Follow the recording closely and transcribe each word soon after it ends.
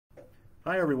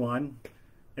Hi everyone,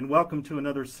 and welcome to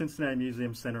another Cincinnati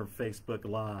Museum Center Facebook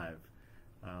Live.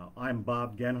 I'm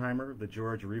Bob Genheimer, the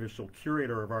George Rieveschl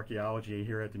Curator of Archaeology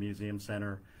here at the Museum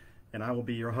Center, and I will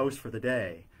be your host for the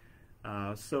day.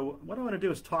 So what I want to do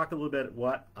is talk a little bit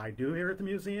what I do here at the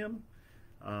museum,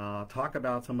 talk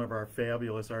about some of our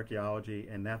fabulous archaeology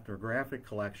and ethnographic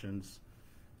collections,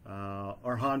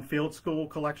 our Han Field School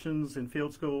collections in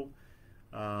Field School,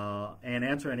 and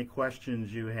answer any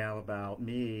questions you have about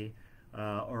me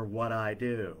or what I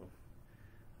do.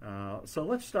 So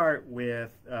let's start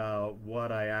with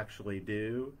what I actually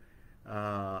do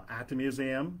at the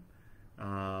museum.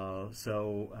 My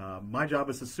job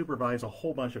is to supervise a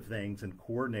whole bunch of things and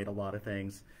coordinate a lot of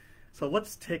things. So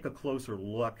let's take a closer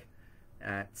look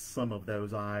at some of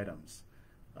those items.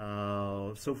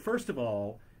 So first of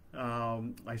all,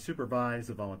 I supervise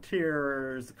the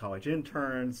volunteers, the college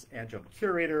interns, adjunct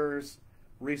curators,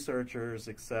 researchers,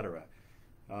 etc.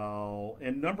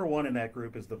 And number one in that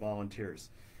group is the volunteers.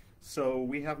 So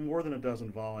we have more than a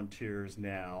dozen volunteers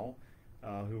now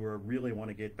who really want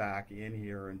to get back in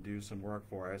here and do some work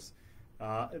for us.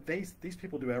 These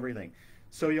people do everything.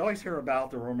 So you always hear about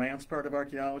the romance part of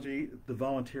archaeology. The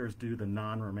volunteers do the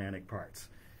non-romantic parts.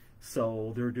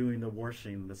 So they're doing the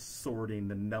washing, the sorting,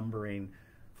 the numbering,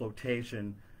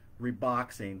 flotation,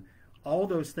 reboxing, all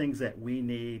those things that we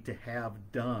need to have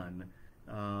done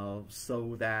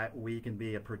so that we can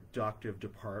be a productive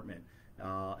department.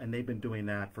 And they've been doing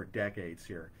that for decades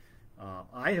here.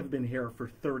 I have been here for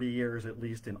 30 years, at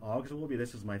least in August.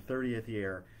 This is my 30th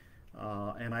year.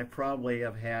 And I probably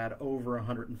have had over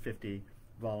 150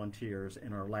 volunteers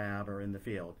in our lab or in the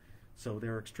field. So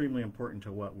they're extremely important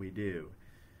to what we do.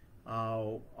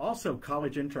 Also,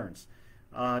 college interns.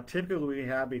 Typically we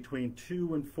have between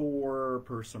 2 and 4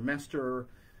 per semester,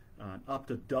 up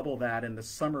to double that in the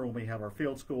summer when we have our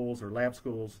field schools or lab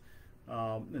schools.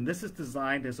 And this is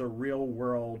designed as a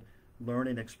real-world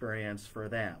learning experience for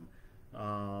them.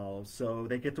 So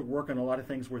they get to work on a lot of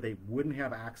things where they wouldn't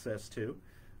have access to.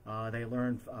 They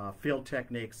learn field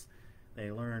techniques, they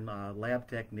learn lab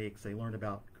techniques, they learn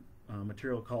about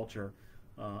material culture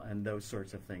and those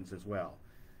sorts of things as well.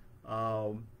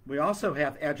 We also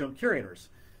have adjunct curators.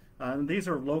 These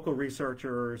are local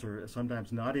researchers, or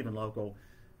sometimes not even local,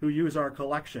 who use our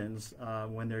collections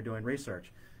when they're doing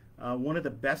research. One of the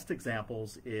best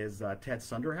examples is Ted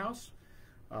Sunderhouse,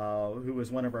 who is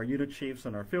one of our unit chiefs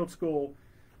in our field school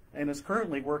and is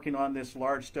currently working on this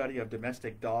large study of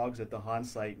domestic dogs at the Han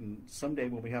site. And someday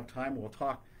when we have time, we'll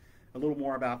talk a little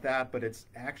more about that, but it's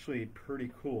actually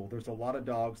pretty cool. There's a lot of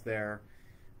dogs there,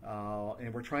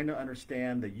 and we're trying to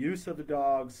understand the use of the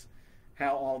dogs,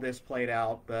 how all this played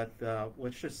out, but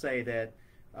let's just say that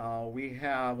we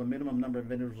have a minimum number of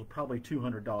individuals, probably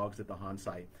 200 dogs at the Han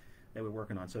site that we're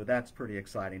working on, so that's pretty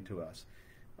exciting to us.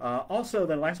 Also,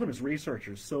 the last one is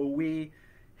researchers. So we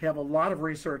have a lot of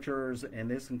researchers, and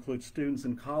this includes students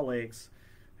and colleagues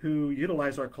who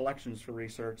utilize our collections for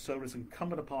research, so it is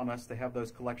incumbent upon us to have those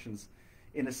collections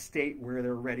in a state where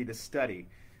they're ready to study.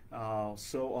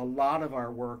 So a lot of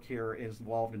our work here is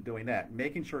involved in doing that,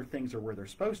 making sure things are where they're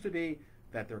supposed to be,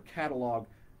 that they're cataloged,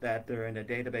 that they're in a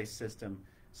database system,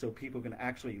 so people can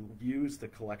actually use the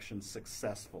collection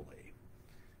successfully.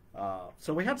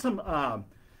 So we have some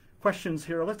questions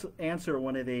here. Let's answer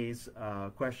one of these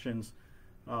questions.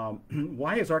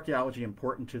 Why is archaeology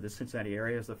important to the Cincinnati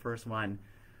area is the first one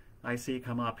I see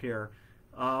come up here.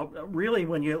 Really,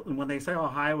 when they say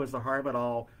Ohio is the heart of it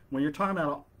all, when you're talking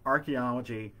about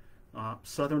archaeology,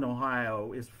 Southern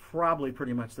Ohio is probably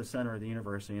pretty much the center of the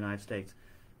universe in the United States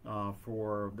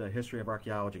for the history of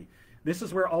archaeology. This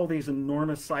is where all these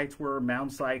enormous sites were,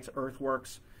 mound sites,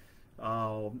 earthworks,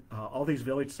 all these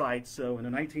village sites. So in the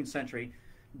 19th century,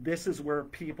 this is where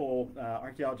people,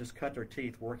 archaeologists cut their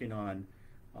teeth working on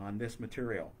this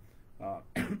material.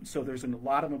 So there's a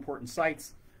lot of important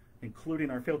sites,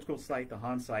 including our field school site, the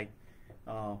Han site.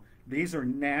 These are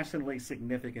nationally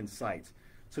significant sites.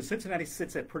 So Cincinnati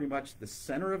sits at pretty much the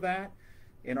center of that,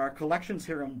 and our collections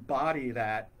here embody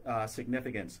that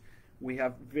significance. We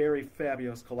have very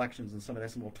fabulous collections in some of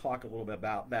this, and we'll talk a little bit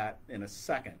about that in a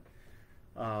second.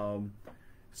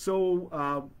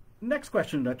 Next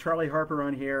question, Charlie Harper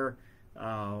on here.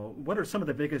 What are some of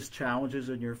the biggest challenges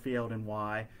in your field and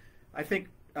why? I think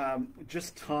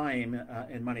just time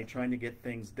and money trying to get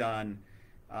things done.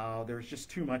 There's just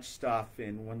too much stuff,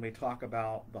 and when we talk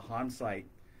about the Han site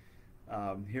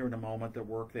here in a moment, the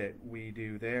work that we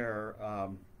do there,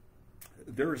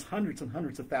 there's hundreds and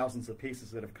hundreds of thousands of pieces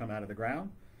that have come out of the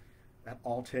ground. That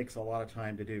all takes a lot of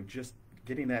time to do, just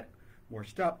getting that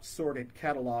washed up, sorted,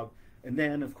 cataloged, and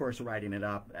then, of course, writing it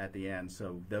up at the end.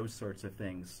 So those sorts of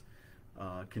things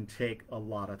can take a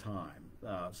lot of time.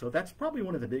 So that's probably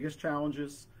one of the biggest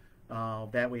challenges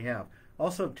that we have.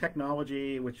 Also,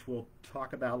 technology, which we'll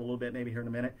talk about a little bit maybe here in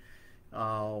a minute.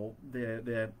 All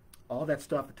that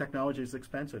stuff, the technology is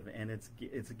expensive, and it's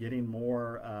getting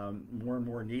more and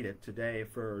more needed today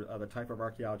for the type of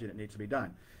archaeology that needs to be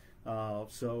done.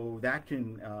 So that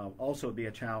can also be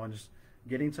a challenge,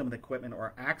 getting some of the equipment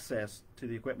or access to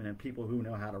the equipment and people who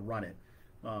know how to run it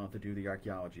to do the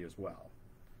archaeology as well.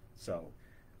 So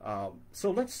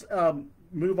let's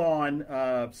move on.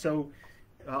 I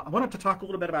wanted to talk a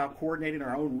little bit about coordinating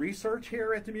our own research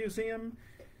here at the museum.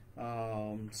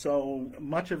 So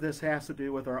much of this has to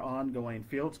do with our ongoing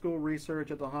field school research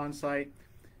at the Hahn site.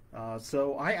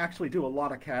 So I actually do a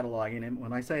lot of cataloging, and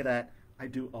when I say that, I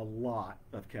do a lot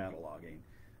of cataloging.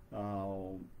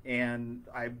 And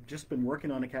I've just been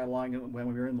working on the cataloging when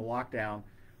we were in the lockdown,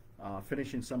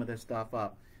 finishing some of this stuff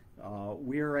up.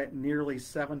 We're at nearly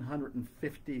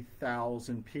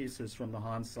 750,000 pieces from the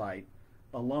Hahn site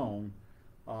alone.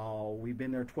 We've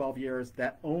been there 12 years.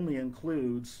 That only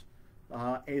includes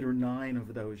 8 or 9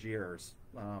 of those years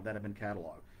that have been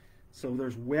cataloged. So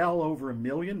there's well over 1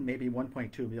 million, maybe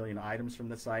 1.2 million items from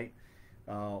the site.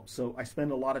 So I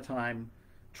spend a lot of time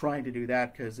trying to do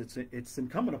that because it's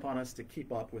incumbent upon us to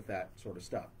keep up with that sort of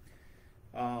stuff.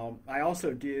 I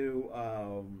also do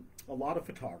a lot of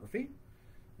photography.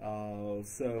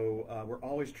 We're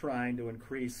always trying to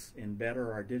increase and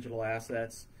better our digital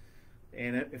assets.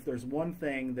 And if there's one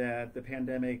thing that the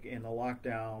pandemic and the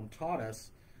lockdown taught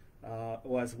us,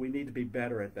 was we need to be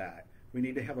better at that. We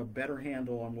need to have a better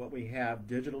handle on what we have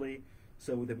digitally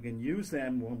so that we can use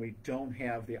them when we don't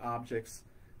have the objects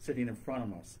sitting in front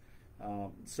of us.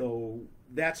 So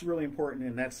that's really important,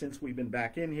 and that's since we've been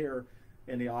back in here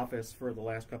in the office for the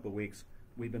last couple of weeks.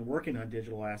 We've been working on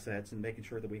digital assets and making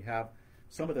sure that we have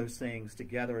some of those things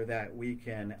together that we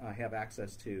can have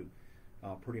access to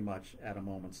pretty much at a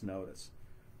moment's notice.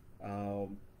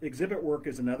 Exhibit work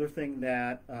is another thing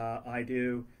that I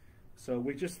do. So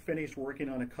we just finished working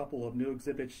on a couple of new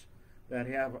exhibits that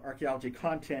have archaeology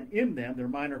content in them. They're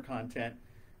minor content,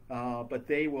 but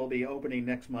they will be opening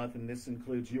next month, and this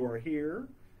includes You Are Here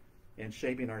and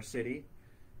Shaping Our City.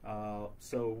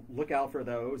 So look out for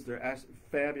those. They're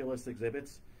fabulous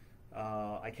exhibits.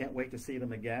 I can't wait to see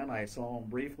them again. I saw them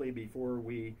briefly before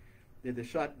we did the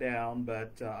shutdown,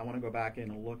 but I want to go back in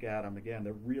and look at them again.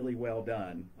 They're really well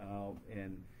done,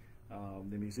 and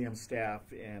the museum staff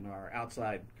and our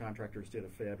outside contractors did a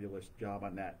fabulous job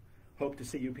on that. Hope to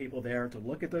see you people there to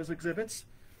look at those exhibits.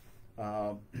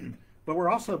 But we're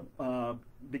also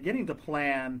beginning to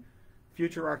plan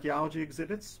future archaeology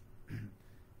exhibits,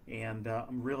 and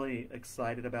I'm really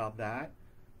excited about that.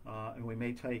 And we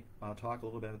may talk a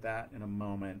little bit about that in a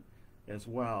moment as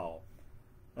well.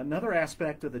 Another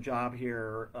aspect of the job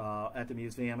here at the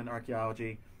Museum in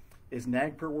Archaeology is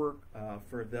NAGPRA work.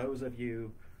 For those of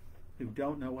you who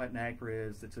don't know what NAGPRA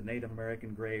is, it's a Native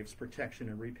American Graves Protection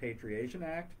and Repatriation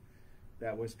Act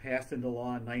that was passed into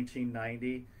law in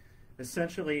 1990.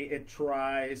 Essentially, it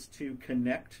tries to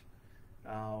connect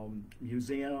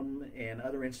museum and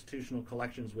other institutional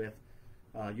collections with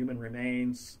human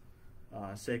remains,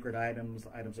 sacred items,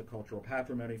 items of cultural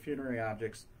patrimony, funerary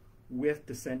objects, with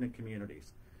descendant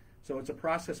communities. So it's a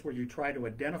process where you try to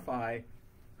identify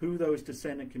who those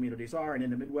descendant communities are, and in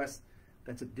the Midwest,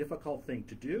 that's a difficult thing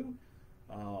to do.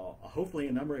 Hopefully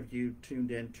a number of you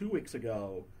tuned in 2 weeks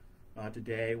ago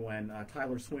today when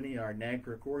Tyler Swinney, our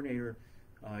NAGPRA coordinator,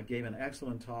 gave an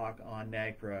excellent talk on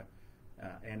NAGPRA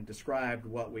and described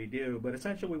what we do. But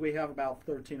essentially we have about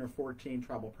 13 or 14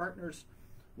 tribal partners.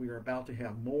 We are about to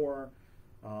have more,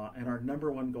 and our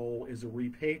 #1 goal is to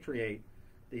repatriate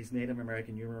these Native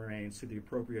American human remains to the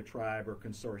appropriate tribe or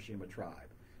consortium of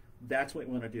tribe. That's what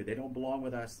we want to do. They don't belong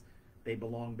with us. They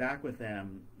belong back with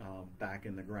them, back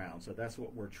in the ground. So that's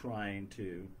what we're trying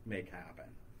to make happen.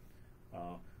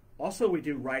 Also, we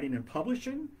do writing and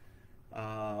publishing.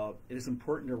 It is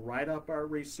important to write up our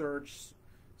research.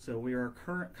 So we are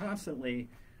constantly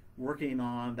working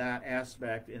on that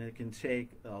aspect, and it can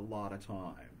take a lot of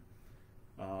time.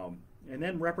 And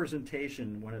then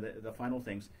representation, one of the final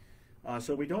things.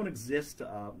 So we don't exist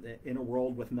in a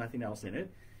world with nothing else in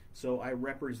it. So I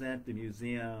represent the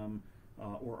museum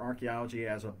or archaeology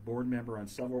as a board member on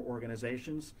several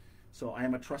organizations. So I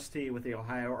am a trustee with the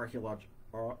Ohio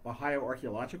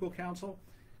Archaeological Council,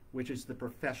 which is the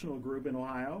professional group in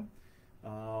Ohio.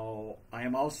 I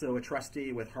am also a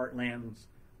trustee with Heartland's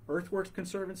Earthworks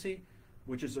Conservancy,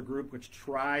 which is a group which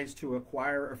tries to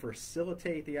acquire or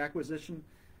facilitate the acquisition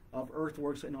of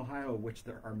earthworks in Ohio, which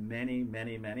there are many,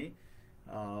 many, many.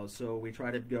 So we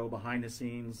try to go behind the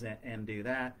scenes and do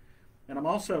that. And I'm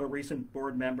also a recent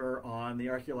board member on the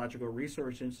Archaeological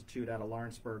Research Institute out of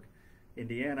Lawrenceburg,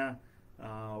 Indiana,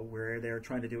 where they're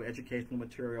trying to do educational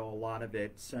material, a lot of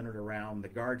it centered around the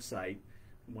Guard site,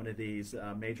 one of these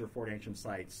major Fort Ancient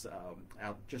sites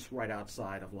just right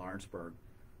outside of Lawrenceburg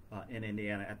in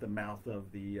Indiana at the mouth of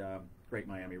the Great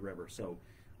Miami River. So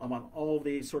I'm on all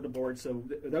these sort of boards, so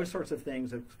those sorts of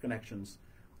things, those connections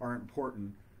are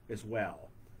important as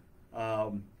well.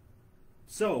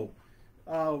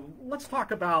 Let's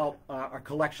talk about our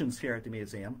collections here at the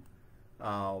museum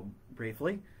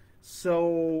briefly.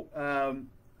 So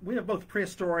we have both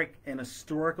prehistoric and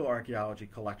historical archaeology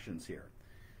collections here.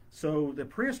 So the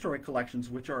prehistoric collections,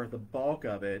 which are the bulk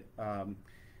of it,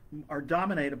 are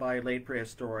dominated by late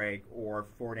prehistoric or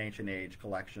Fort Ancient Age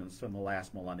collections from the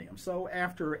last millennium. So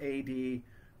after AD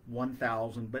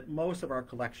 1000, but most of our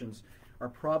collections are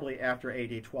probably after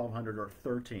AD 1200 or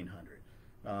 1300.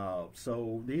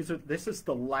 So this is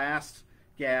the last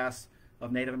gasp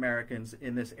of Native Americans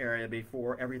in this area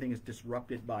before everything is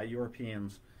disrupted by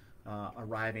Europeans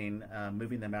arriving,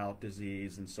 moving them out,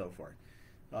 disease, and so forth.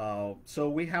 So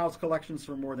we house collections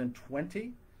from more than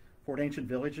 20 Fort Ancient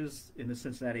villages in the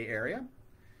Cincinnati area.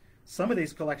 Some of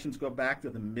these collections go back to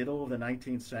the middle of the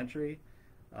 19th century.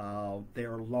 They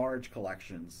are large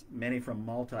collections, many from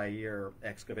multi-year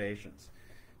excavations.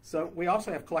 So we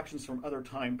also have collections from other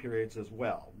time periods as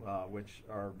well, which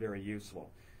are very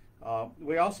useful.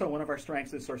 We also, one of our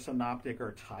strengths is our synoptic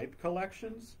or type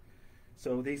collections.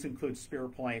 So these include spear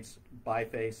points,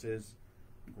 bifaces,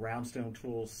 groundstone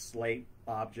tools, slate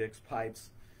objects, pipes,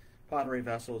 pottery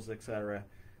vessels, etc.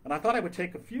 And I thought I would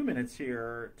take a few minutes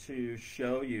here to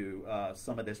show you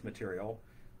some of this material.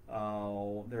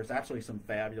 There's actually some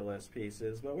fabulous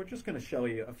pieces, but we're just going to show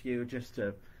you a few just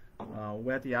to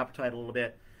whet the appetite a little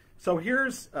bit. So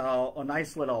here's a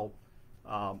nice little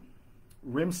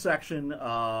rim section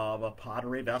of a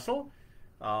pottery vessel.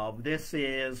 This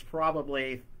is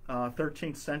probably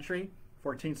 13th century,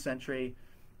 14th century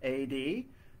AD,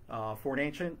 Fort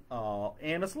Ancient,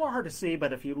 and it's a little hard to see,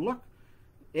 but if you look,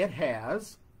 it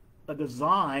has a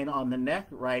design on the neck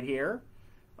right here.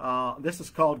 This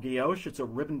is called guilloche. It's a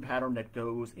ribbon pattern that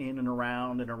goes in and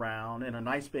around and a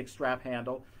nice big strap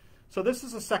handle. So this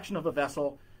is a section of a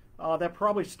vessel that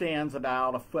probably stands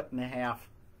about 1.5 feet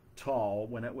tall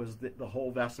when it was the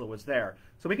whole vessel was there.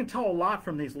 So we can tell a lot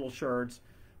from these little sherds.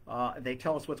 They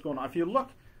tell us what's going on. If you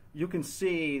look, you can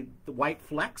see the white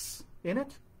flecks in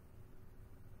it.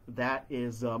 That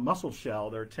is a mussel shell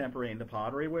they're tempering the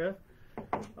pottery with.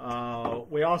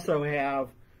 We also have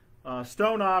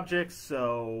stone objects.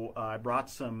 So I brought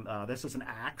some, this is an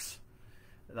axe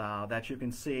that you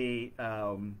can see.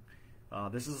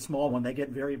 This is a small one. They get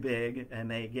very big and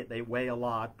they weigh a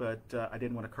lot, but I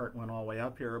didn't want to cart one all the way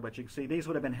up here. But you can see these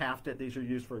would have been hafted. These are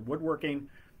used for woodworking,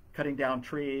 cutting down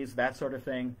trees, that sort of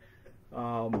thing.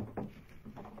 A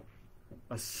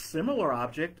similar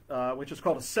object, which is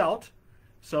called a celt.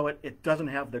 So it doesn't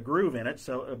have the groove in it,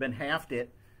 so it would have been hafted.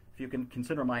 If you can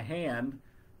consider my hand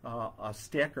a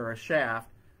stick or a shaft.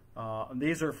 And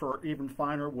these are for even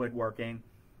finer woodworking.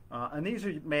 And these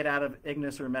are made out of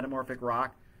igneous or metamorphic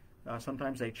rock.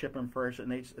 Sometimes they chip them first,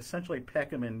 and they essentially peck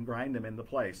them and grind them into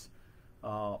place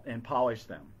and polish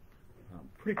them.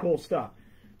 Pretty cool stuff.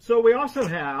 So we also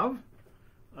have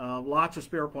lots of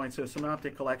spear points. So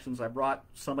synoptic collections. I brought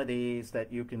some of these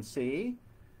that you can see.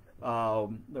 There's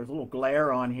a little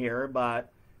glare on here,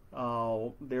 but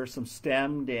there's some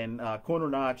stemmed and corner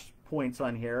notch points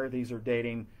on here. These are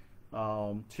dating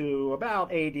to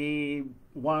about AD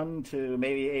 1 to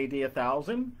maybe AD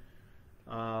 1000.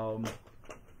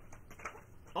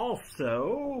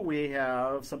 Also, we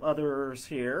have some others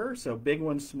here. So big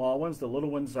ones, small ones. The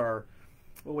little ones are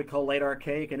what we call late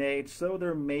archaic in age. So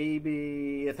they're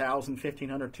maybe 1000,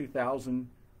 1500, 2000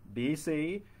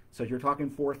 BC. So you're talking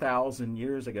 4,000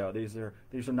 years ago. These are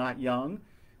not young.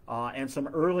 And some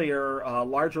earlier,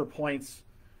 larger points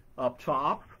up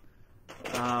top.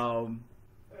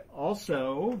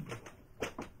 Also,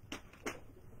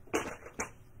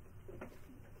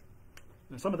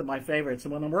 some of my favorites,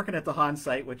 and when I'm working at the Han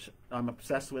site, which I'm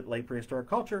obsessed with late prehistoric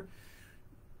culture,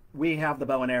 we have the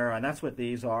bow and arrow, and that's what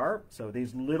these are. So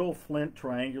these little flint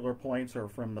triangular points are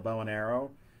from the bow and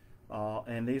arrow,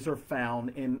 and these are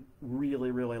found in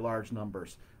really, really large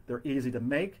numbers. They're easy to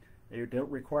make. They don't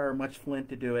require much flint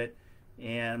to do it,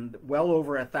 and well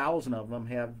over 1,000 of them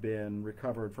have been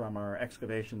recovered from our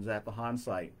excavations at the Han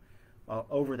site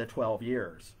over the 12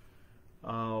 years.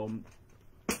 And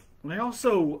I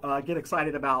also get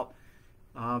excited about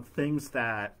things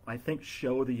that I think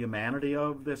show the humanity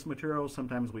of this material.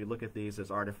 Sometimes we look at these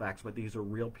as artifacts, but these are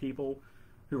real people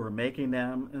who are making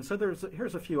them. And so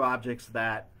here's a few objects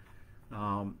that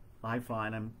I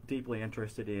find I'm deeply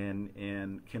interested in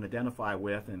and can identify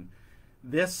with. And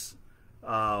this, if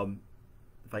I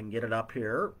can get it up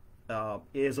here,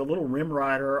 is a little rim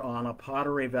rider on a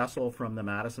pottery vessel from the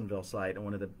Madisonville site,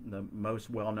 one of the most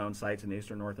well-known sites in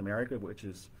eastern North America, which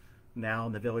is now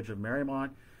in the village of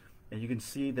Marymount. And you can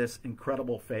see this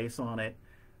incredible face on it.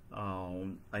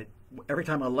 Every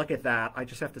time I look at that, I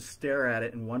just have to stare at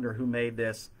it and wonder who made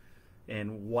this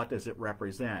and what does it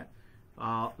represent.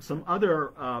 Some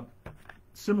other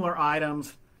similar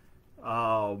items.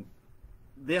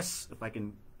 This, if I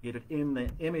can get it in the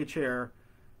image here,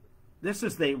 this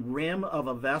is the rim of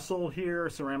a vessel here,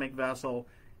 a ceramic vessel,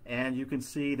 and you can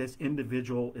see this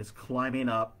individual is climbing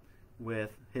up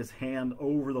with his hand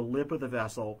over the lip of the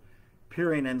vessel,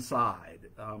 peering inside.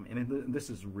 And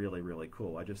this is really, really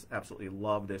cool. I just absolutely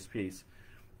love this piece.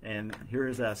 And here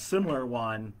is a similar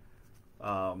one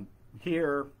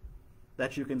here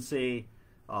that you can see,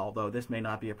 although this may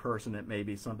not be a person, it may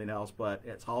be something else, but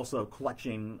it's also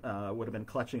clutching, would have been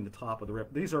clutching the top of the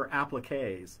rip. These are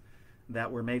appliques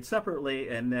that were made separately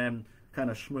and then kind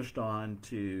of smushed on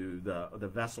to the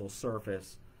vessel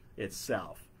surface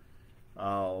itself.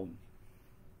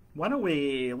 Why don't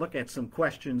we look at some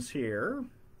questions here?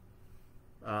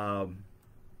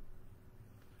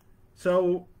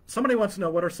 So somebody wants to know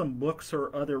what are some books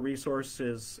or other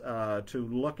resources to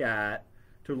look at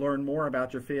to learn more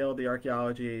about your field, the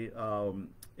archaeology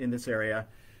in this area.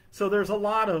 So there's a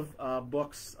lot of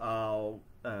books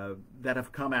that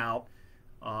have come out.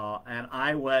 And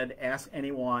I would ask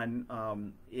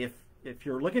anyone, if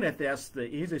you're looking at this, the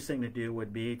easiest thing to do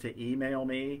would be to email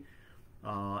me.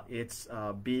 It's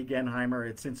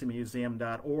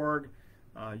bgenheimer@cincymuseum.org.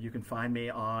 You can find me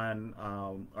on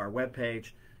our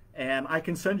webpage, and I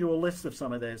can send you a list of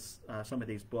some of these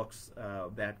books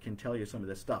that can tell you some of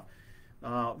this stuff.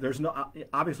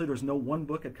 Obviously there's no one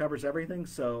book that covers everything,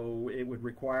 so it would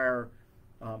require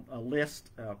a list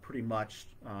pretty much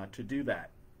to do that.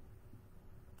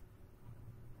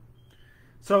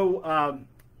 So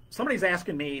somebody's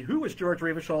asking me, who was George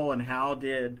Rieveschl and how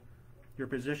did your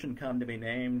position come to be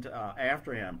named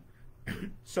after him?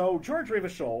 So George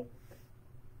Rieveschl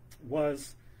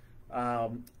was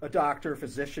a doctor,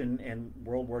 physician in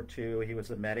World War II. He was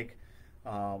a medic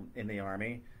in the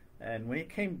Army. And when he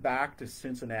came back to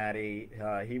Cincinnati,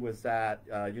 he was at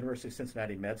University of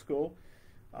Cincinnati Med School.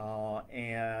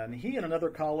 And he and another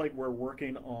colleague were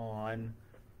working on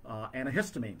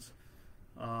antihistamines.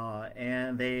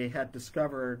 And they had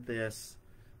discovered this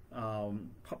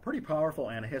pretty powerful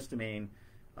antihistamine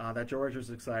that George was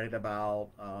excited about.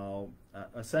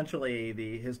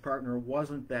 Essentially, his partner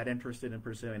wasn't that interested in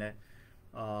pursuing it.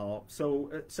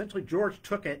 So essentially, George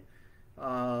took it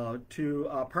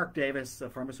to Park Davis, a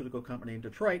pharmaceutical company in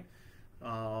Detroit.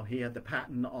 He had the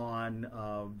patent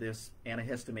on this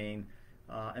antihistamine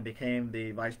and became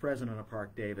the vice president of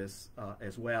Park Davis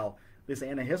as well. This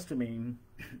antihistamine,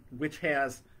 which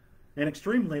has an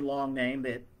extremely long name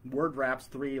that word wraps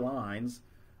 3 lines,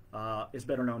 is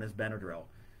better known as Benadryl.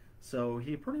 So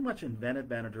he pretty much invented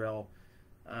Benadryl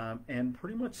and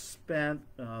pretty much spent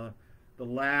the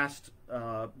last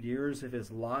years of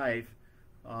his life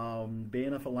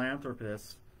being a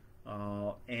philanthropist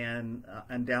and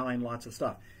endowing lots of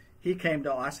stuff. He came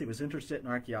to us. He was interested in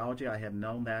archaeology. I had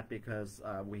known that because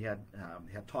we had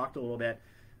talked a little bit.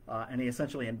 And he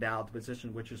essentially endowed the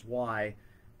position, which is why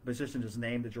the position is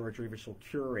named the George Rieveschl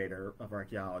Curator of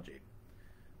Archaeology.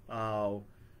 So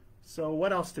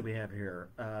what else do we have here?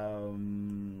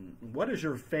 What is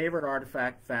your favorite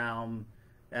artifact found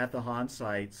at the Hahn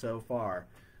site so far?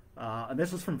 And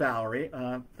this is from Valerie.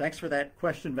 Thanks for that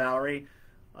question, Valerie.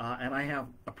 And I have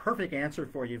a perfect answer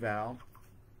for you, Val,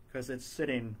 because it's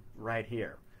sitting right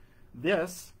here.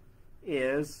 This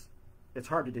is, it's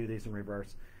hard to do these in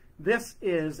reverse. This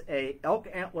is a elk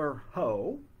antler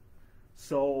hoe.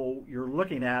 So you're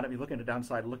looking at it, you're looking at the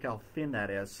downside, look how thin that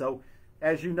is. So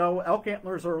as you know, elk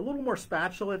antlers are a little more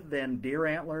spatulate than deer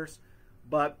antlers,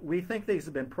 but we think these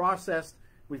have been processed.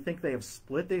 We think they have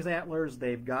split these antlers,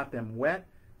 they've got them wet,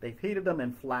 they've heated them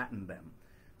and flattened them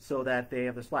so that they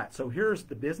have this flat. So here's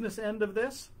the business end of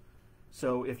this.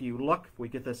 So if you look, if we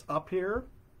get this up here,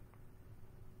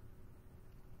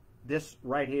 this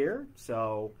right here,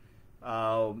 so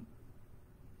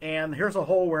and here's a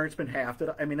hole where it's been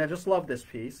hafted. I mean, I just love this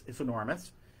piece. It's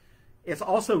enormous. It's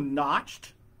also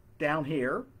notched down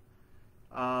here.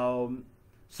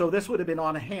 So this would have been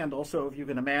on a handle. So if you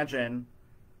can imagine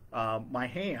my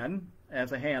hand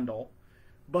as a handle.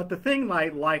 But the thing I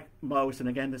like most, and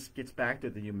again, this gets back to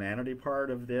the humanity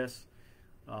part of this,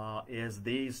 is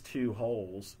these 2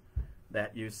 holes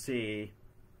that you see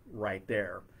right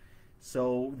there.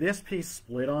 So this piece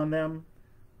split on them,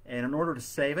 and in order to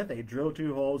save it, they drilled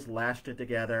 2 holes, lashed it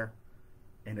together,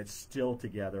 and it's still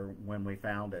together when we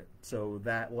found it. So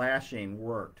that lashing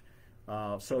worked.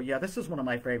 So yeah, this is one of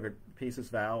my favorite pieces,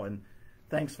 Val, and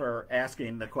thanks for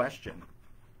asking the question.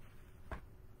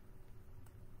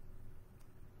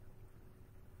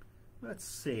 Let's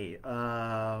see.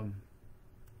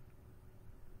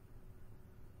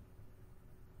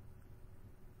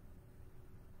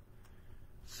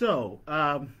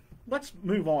 Let's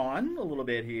move on a little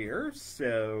bit here.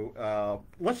 So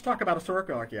let's talk about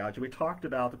historical archaeology. We talked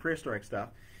about the prehistoric stuff.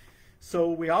 So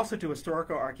we also do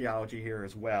historical archaeology here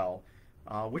as well,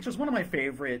 which is one of my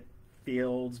favorite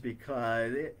fields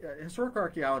because historical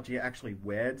archaeology actually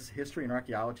weds history and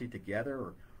archaeology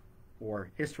together,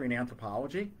 or history and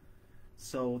anthropology.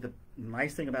 So the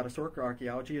nice thing about historical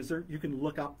archaeology is you can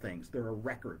look up things. There are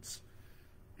records.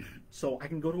 So I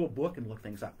can go to a book and look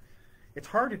things up. It's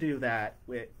hard to do that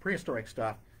with prehistoric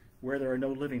stuff where there are no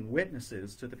living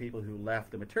witnesses to the people who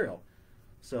left the material.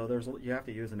 So you have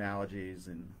to use analogies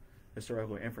and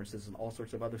historical inferences and all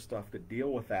sorts of other stuff to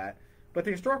deal with that. But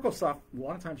the historical stuff, a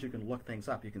lot of times you can look things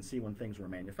up. You can see when things were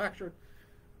manufactured.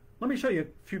 Let me show you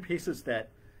a few pieces that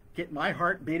get my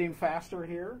heart beating faster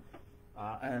here.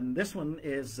 And this one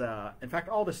is, in fact,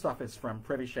 all this stuff is from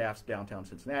Privy Shafts, downtown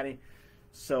Cincinnati.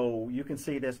 So you can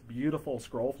see this beautiful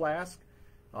scroll flask,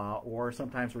 or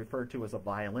sometimes referred to as a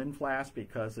violin flask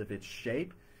because of its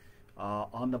shape.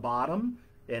 On the bottom,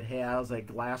 it has a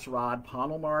glass rod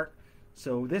pommel mark.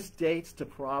 So this dates to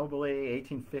probably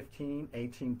 1815,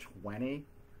 1820,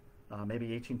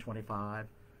 maybe 1825.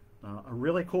 A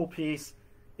really cool piece,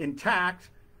 intact,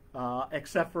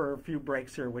 except for a few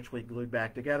breaks here, which we glued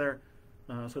back together.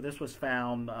 So this was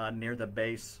found near the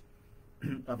base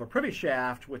of a privy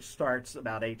shaft, which starts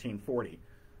about 1840.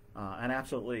 An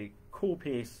absolutely cool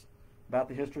piece about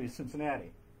the history of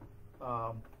Cincinnati.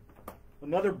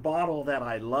 Another bottle that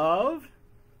I love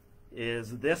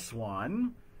is this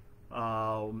one.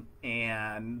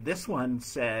 And this one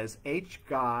says H.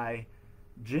 Guy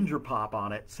Ginger Pop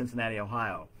on it, Cincinnati,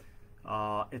 Ohio.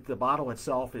 The bottle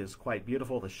itself is quite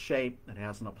beautiful. The shape, it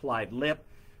has an applied lip.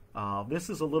 This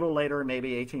is a little later,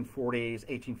 maybe 1840s,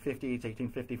 1850s,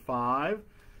 1855.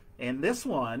 And this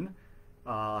one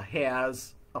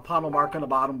has a pommel mark on the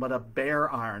bottom, but a bare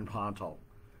iron pontal.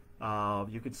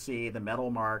 You could see the metal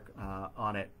mark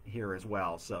on it here as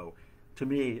well. So to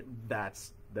me,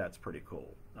 that's pretty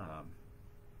cool.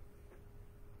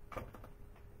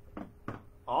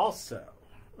 Also,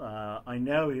 I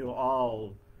know you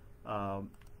all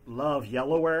love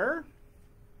yellowware.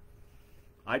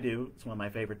 I do. It's one of my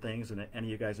favorite things, and any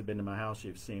of you guys have been to my house,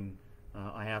 you've seen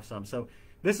I have some. So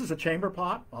this is a chamber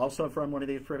pot, also from one of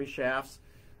these privy shafts.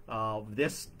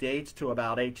 This dates to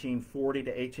about 1840 to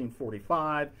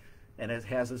 1845, and it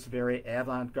has this very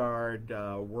avant-garde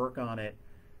work on it.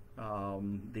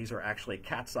 These are actually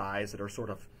cat's eyes that are sort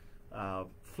of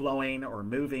flowing or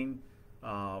moving.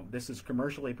 This is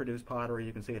commercially produced pottery.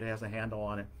 You can see it has a handle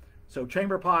on it. So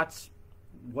chamber pots,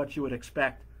 what you would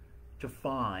expect to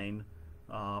find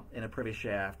in a privy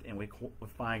shaft, and we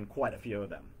find quite a few of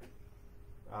them.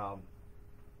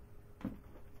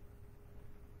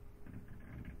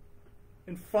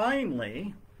 And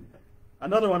finally,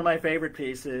 another one of my favorite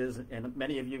pieces, and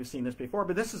many of you have seen this before,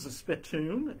 but this is a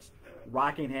spittoon. It's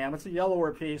Rockingham. It's a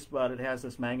yellowware piece, but it has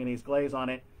this manganese glaze on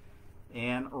it.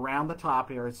 And around the top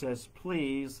here it says,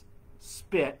 please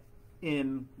spit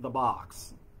in the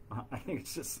box. I think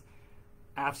it's just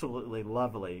absolutely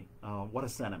lovely. What a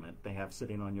sentiment they have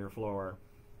sitting on your floor.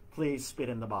 Please spit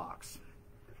in the box.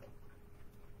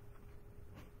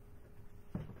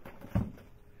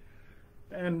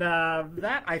 And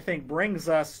that, I think, brings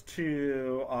us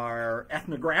to our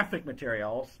ethnographic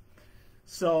materials.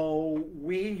 So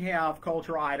we have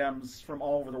cultural items from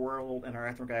all over the world in our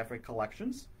ethnographic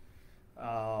collections.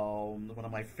 One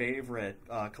of my favorite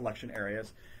collection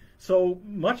areas. So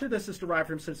much of this is derived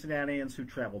from Cincinnatians who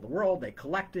travel the world. They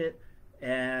collect it,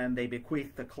 and they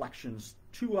bequeath the collections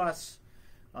to us,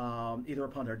 either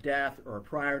upon their death or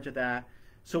prior to that.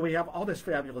 So we have all this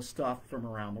fabulous stuff from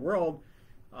around the world.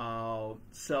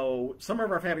 So some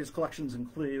of our fabulous collections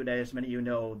include, as many of you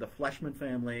know, the Fleshman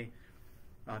family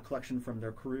collection from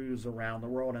their cruise around the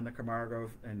world in the Camargo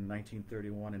in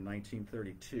 1931 and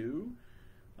 1932.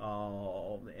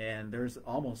 And there's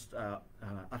almost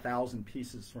 1,000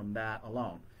 pieces from that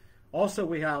alone. Also,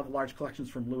 we have large collections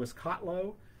from Lewis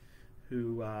Kotlow,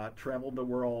 who traveled the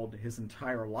world his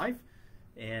entire life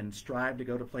and strived to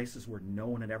go to places where no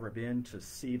one had ever been, to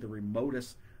see the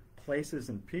remotest places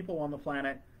and people on the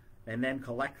planet, and then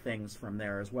collect things from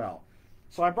there as well.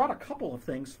 So I brought a couple of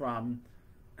things from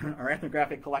our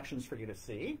ethnographic collections for you to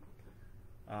see.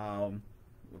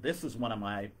 This is one of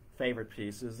my favorite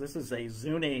pieces. This is a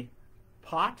Zuni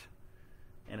pot,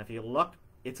 and if you look,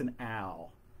 it's an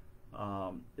owl.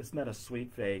 Isn't that a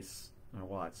sweet face or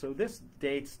what? So this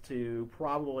dates to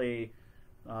probably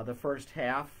the first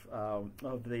half of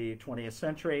the 20th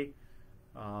century.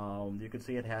 You can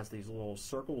see it has these little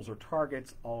circles or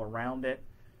targets all around it.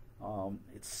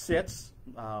 It sits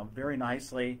very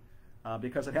nicely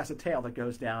because it has a tail that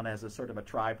goes down as a sort of a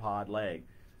tripod leg.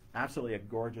 Absolutely a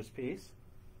gorgeous piece.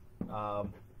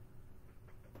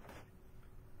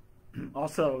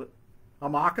 Also, a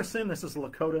moccasin. This is a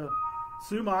Lakota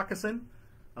Sioux moccasin.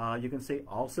 You can see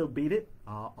also beaded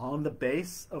on the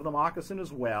base of the moccasin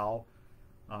as well.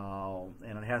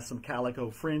 And it has some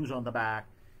calico fringe on the back.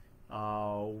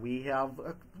 We have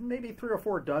maybe 3 or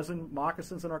 4 dozen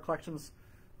moccasins in our collections,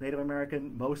 Native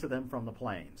American, most of them from the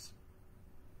plains.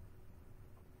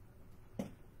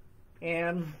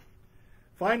 And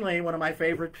finally, one of my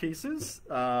favorite pieces.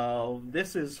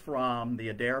 This is from the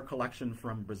Adair collection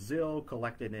from Brazil,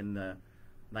 collected in the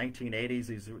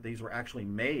 1980s. These were actually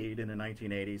made in the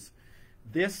 1980s.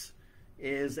 This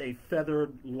is a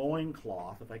feathered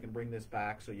loincloth. If I can bring this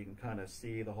back so you can kind of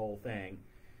see the whole thing.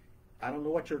 I don't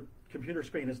know what your computer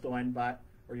screen is doing,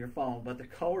 or your phone, but the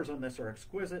colors on this are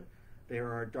exquisite. They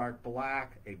are a dark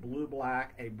black, a blue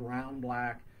black, a brown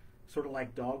black, sort of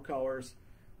like dog colors.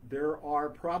 There are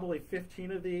probably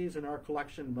 15 of these in our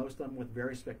collection, most of them with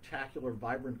very spectacular,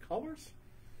 vibrant colors.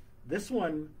 This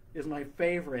one is my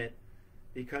favorite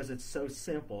because it's so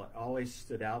simple. It always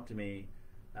stood out to me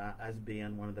as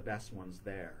being one of the best ones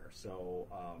there. So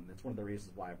it's one of the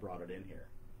reasons why I brought it in here.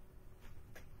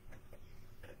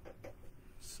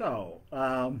 So,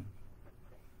 what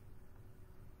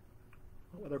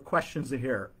other questions are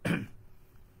here?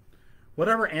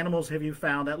 Whatever animals have you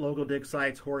found at local dig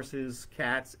sites? Horses,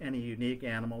 cats, any unique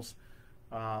animals?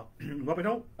 Well, we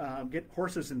don't get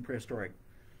horses in prehistoric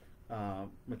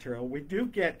material. We do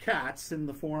get cats in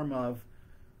the form of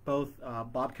both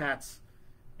bobcats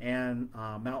and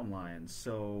mountain lions.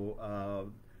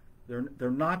 So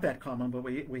they're not that common, but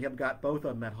we have got both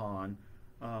of them at Han.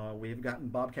 We've gotten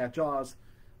bobcat jaws,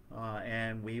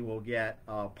 and we will get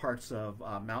parts of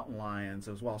mountain lions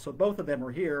as well. So both of them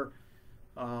are here,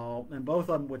 and both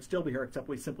of them would still be here, except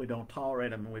we simply don't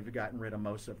tolerate them, and we've gotten rid of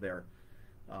most of their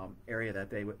area that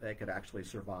they could actually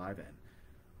survive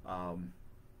in.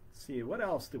 Let's see, what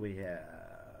else do we have?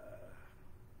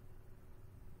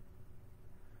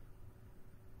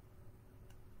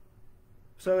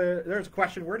 So there's a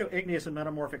question, where do igneous and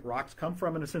metamorphic rocks come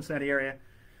from in the Cincinnati area?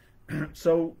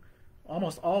 So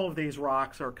almost all of these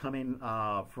rocks are coming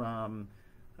from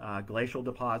glacial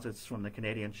deposits from the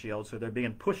Canadian Shield, so they're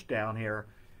being pushed down here.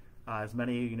 As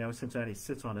many of you know, Cincinnati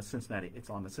sits on the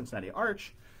Cincinnati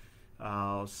Arch.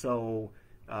 So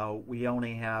we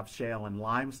only have shale and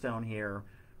limestone here,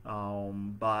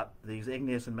 but these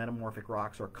igneous and metamorphic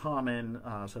rocks are common,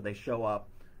 so they show up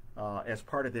as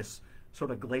part of this sort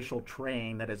of glacial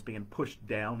train that is being pushed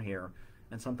down here.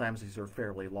 And sometimes these are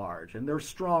fairly large, and they're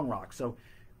strong rocks. So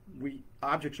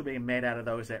objects are being made out of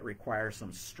those that require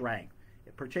some strength.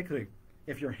 Particularly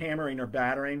if you're hammering or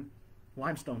battering,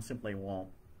 limestone simply won't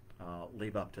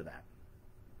live up to that.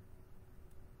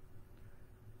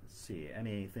 Let's see,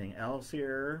 anything else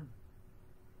here?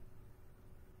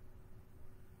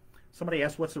 Somebody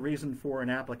asked, what's the reason for an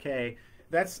applique?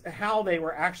 That's how they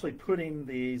were actually putting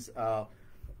these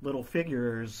little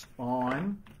figures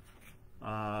on.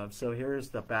 So here's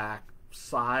the back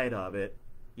side of it.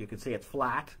 You can see it's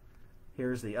flat.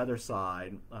 Here's the other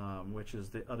side, which is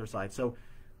the other side. So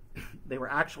they were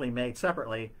actually made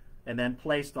separately and then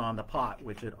placed on the pot,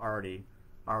 which had already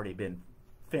been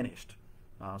finished.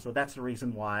 So that's the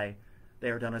reason why they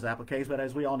are done as appliques. But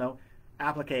as we all know,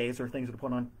 appliques, or things that are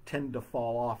put on, tend to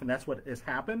fall off, and that's what has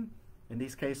happened in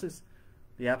these cases.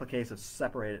 The appliques have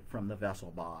separated from the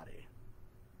vessel body.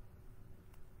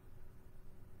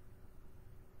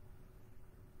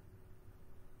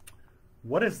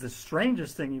 What is the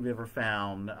strangest thing you've ever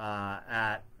found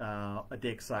at a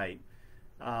dig site?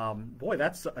 Boy,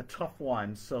 that's a tough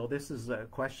one. So this is a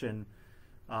question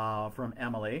from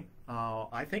Emily.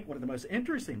 I think one of the most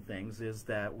interesting things is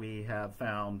that we have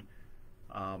found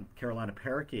Carolina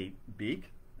parakeet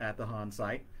beak at the Han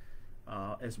site.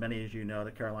 As many as you know, the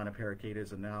Carolina parakeet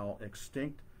is a now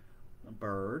extinct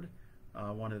bird,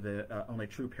 one of the only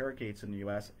true parakeets in the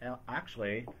U.S.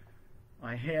 Actually,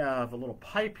 I have a little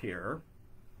pipe here,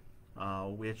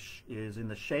 which is in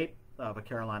the shape of a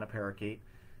Carolina parakeet.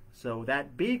 So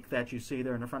that beak that you see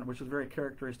there in the front, which is a very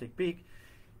characteristic beak,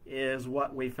 is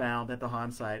what we found at the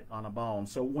Han site on a bone.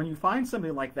 So when you find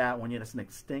something like that, when it's an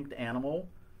extinct animal,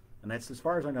 and that's, as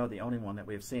far as I know, the only one that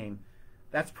we've seen,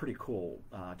 that's pretty cool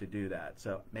to do that.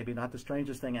 So maybe not the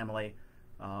strangest thing, Emily,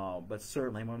 but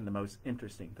certainly one of the most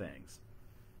interesting things.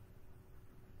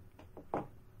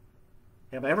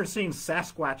 Have I ever seen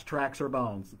Sasquatch tracks or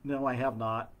bones? No, I have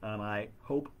not, and I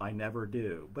hope I never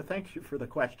do. But thank you for the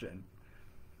question.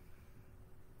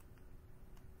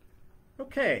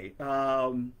 Okay,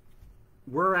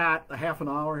 we're at a half an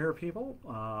hour here, people.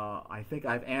 I think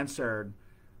I've answered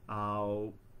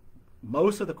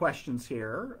most of the questions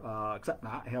here, except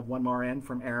I have one more in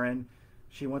from Erin.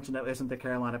 She wants to know, isn't the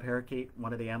Carolina parakeet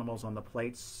one of the animals on the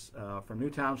plates from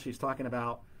Newtown? She's talking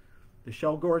about the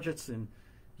shell gorgets, and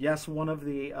yes, one of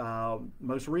the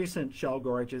most recent shell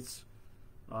gorgets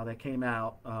that came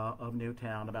out of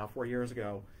Newtown about 4 years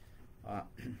ago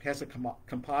has a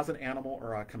composite animal,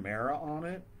 or a chimera, on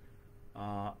it,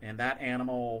 and that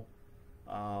animal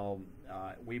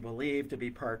we believe to be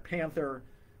part panther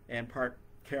and part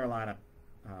Carolina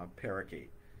parakeet.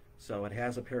 So it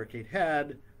has a parakeet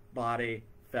head, body,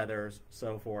 feathers,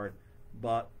 so forth,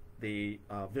 but the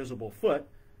visible foot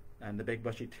and the big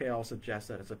bushy tail suggests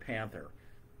that it's a panther.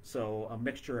 So a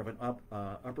mixture of an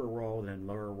upper world and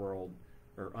lower world,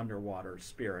 or underwater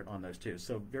spirit on those two.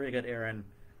 So very good, Aaron,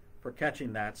 for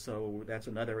catching that. So that's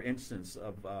another instance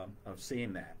of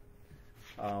seeing that.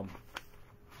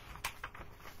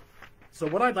 So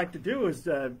what I'd like to do is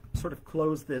sort of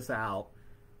close this out,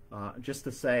 just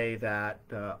to say that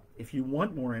if you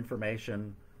want more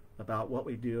information about what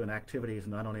we do and activities,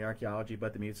 not only archaeology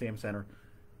but the Museum Center,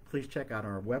 please check out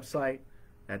our website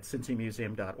at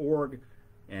cincymuseum.org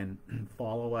and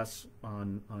follow us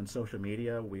on social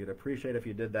media. We'd appreciate if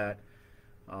you did that.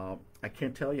 I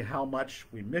can't tell you how much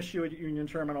we miss you at Union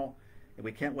Terminal, and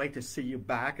we can't wait to see you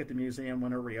back at the museum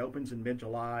when it reopens in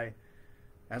mid-July.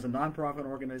 As a nonprofit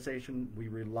organization, we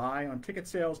rely on ticket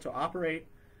sales to operate,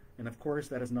 and of course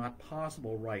that is not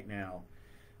possible right now.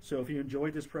 So if you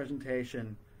enjoyed this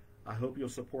presentation, I hope you'll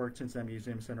support Cincinnati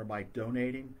Museum Center by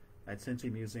donating at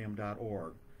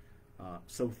cincymuseum.org.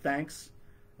 So thanks,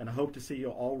 and I hope to see you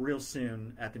all real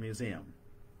soon at the museum.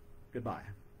 Goodbye.